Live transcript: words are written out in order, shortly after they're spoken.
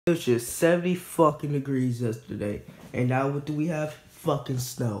It was just 70 fucking degrees yesterday. And now what do we have? Fucking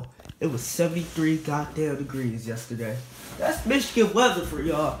snow. It was 73 goddamn degrees yesterday. That's Michigan weather for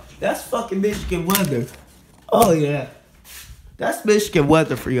y'all. That's fucking Michigan weather. Oh yeah. That's Michigan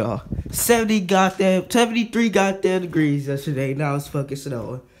weather for y'all. 73 goddamn degrees yesterday. Now it's fucking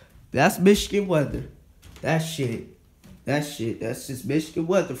snowing. That's Michigan weather. That's just Michigan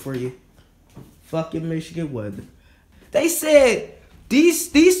weather for you. Fucking Michigan weather. They said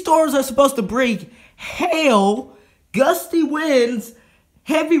these storms are supposed to bring hail, gusty winds,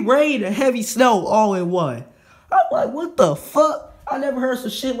 heavy rain, and heavy snow all in one. I'm like, what the fuck? I never heard some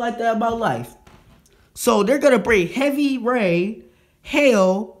shit like that in my life. So they're gonna bring heavy rain,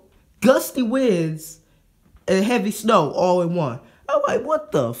 hail, gusty winds, and heavy snow all in one. I'm like,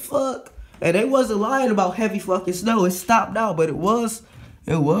 what the fuck? And they wasn't lying about heavy fucking snow. It stopped now, but it was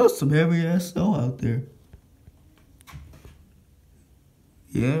some heavy ass snow out there.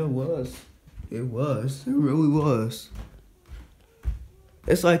 Yeah, it was. It really was.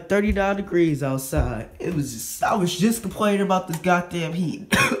 It's like 39 degrees outside. I was just complaining about this goddamn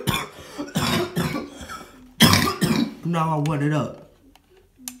heat. Now I want it up.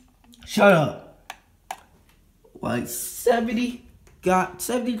 Shut up. Like 73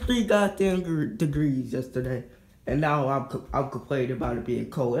 goddamn degrees yesterday. And now I'm complaining about it being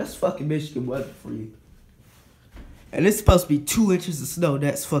cold. That's fucking Michigan weather for you. And it's supposed to be 2 inches of snow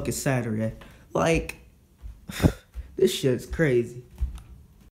next fucking Saturday. Like, this shit's crazy.